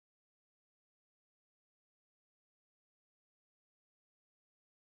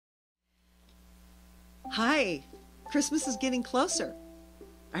Hi, Christmas is getting closer.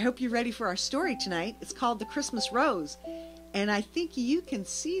 I hope you're ready for our story tonight. It's called The Christmas Rose, and I think you can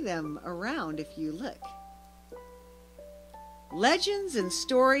see them around if you look. Legends and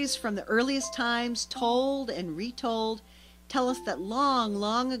stories from the earliest times, told and retold, tell us that long,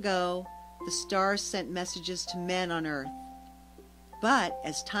 long ago, the stars sent messages to men on earth. But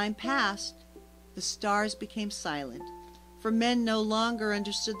as time passed, the stars became silent, for men no longer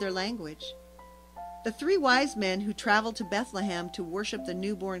understood their language. The three wise men who traveled to Bethlehem to worship the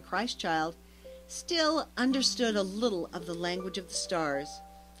newborn Christ child still understood a little of the language of the stars.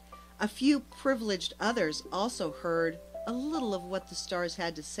 A few privileged others also heard a little of what the stars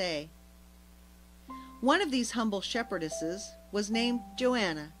had to say. One of these humble shepherdesses was named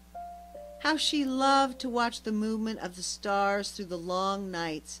Joanna. How she loved to watch the movement of the stars through the long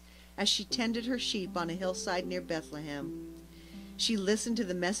nights as she tended her sheep on a hillside near Bethlehem. She listened to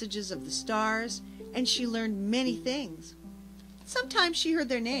the messages of the stars, and she learned many things. Sometimes she heard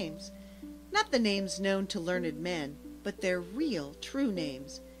their names, not the names known to learned men, but their real, true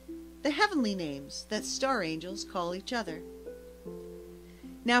names, the heavenly names that star angels call each other.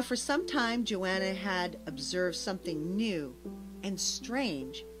 Now for some time Joanna had observed something new and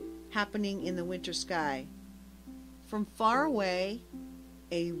strange happening in the winter sky. From far away,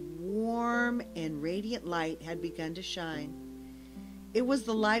 a warm and radiant light had begun to shine. It was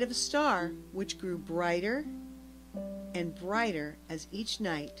the light of a star, which grew brighter and brighter as each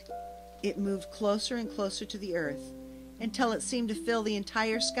night it moved closer and closer to the earth, until it seemed to fill the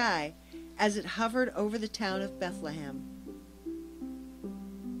entire sky as it hovered over the town of Bethlehem.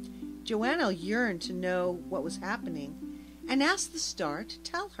 Joanna yearned to know what was happening and asked the star to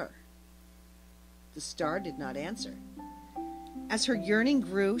tell her. The star did not answer. As her yearning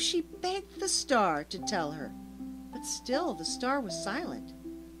grew, she begged the star to tell her, but still the star was silent.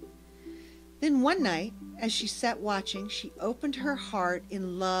 Then one night, as she sat watching, she opened her heart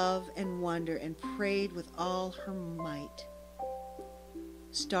in love and wonder and prayed with all her might.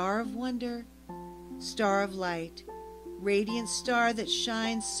 Star of wonder, star of light, radiant star that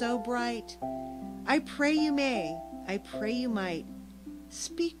shines so bright, I pray you may, I pray you might,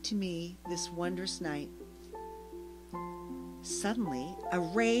 speak to me this wondrous night. Suddenly, a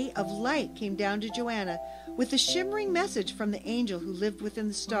ray of light came down to Joanna with a shimmering message from the angel who lived within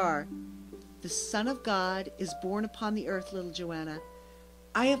the star. The Son of God is born upon the earth, little Joanna.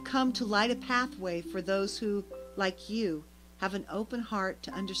 I have come to light a pathway for those who, like you, have an open heart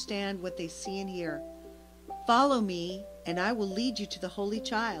to understand what they see and hear. Follow me, and I will lead you to the Holy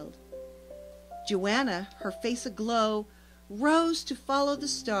Child. Joanna, her face aglow, rose to follow the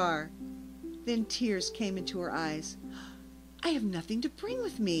star. Then tears came into her eyes. I have nothing to bring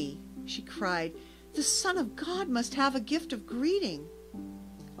with me, she cried. The Son of God must have a gift of greeting.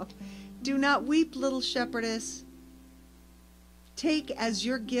 Oh, do not weep, little shepherdess. Take as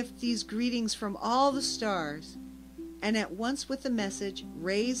your gift these greetings from all the stars. And at once with the message,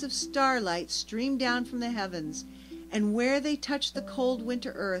 rays of starlight streamed down from the heavens, and where they touched the cold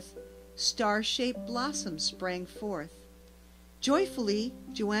winter earth, star-shaped blossoms sprang forth. Joyfully,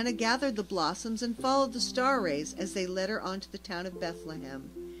 Joanna gathered the blossoms and followed the star rays as they led her on to the town of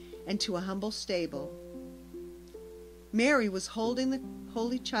Bethlehem and to a humble stable. Mary was holding the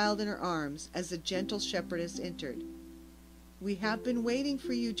Holy Child in her arms as the gentle shepherdess entered. We have been waiting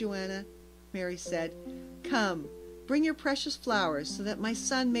for you, Joanna, Mary said. Come, bring your precious flowers so that my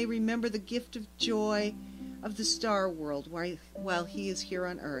son may remember the gift of joy of the star world while he is here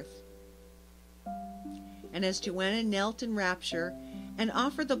on earth. And as Joanna knelt in rapture and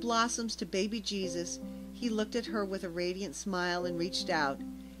offered the blossoms to baby Jesus, he looked at her with a radiant smile and reached out.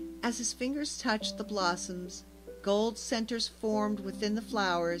 As his fingers touched the blossoms, gold centers formed within the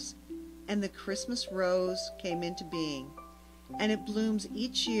flowers, and the Christmas rose came into being. And it blooms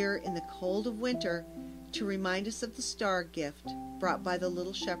each year in the cold of winter to remind us of the star gift brought by the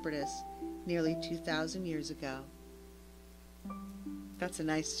little shepherdess nearly 2,000 years ago. That's a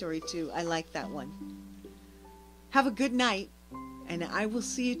nice story too. I like that one. Have a good night, and I will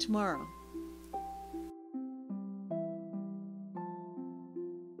see you tomorrow.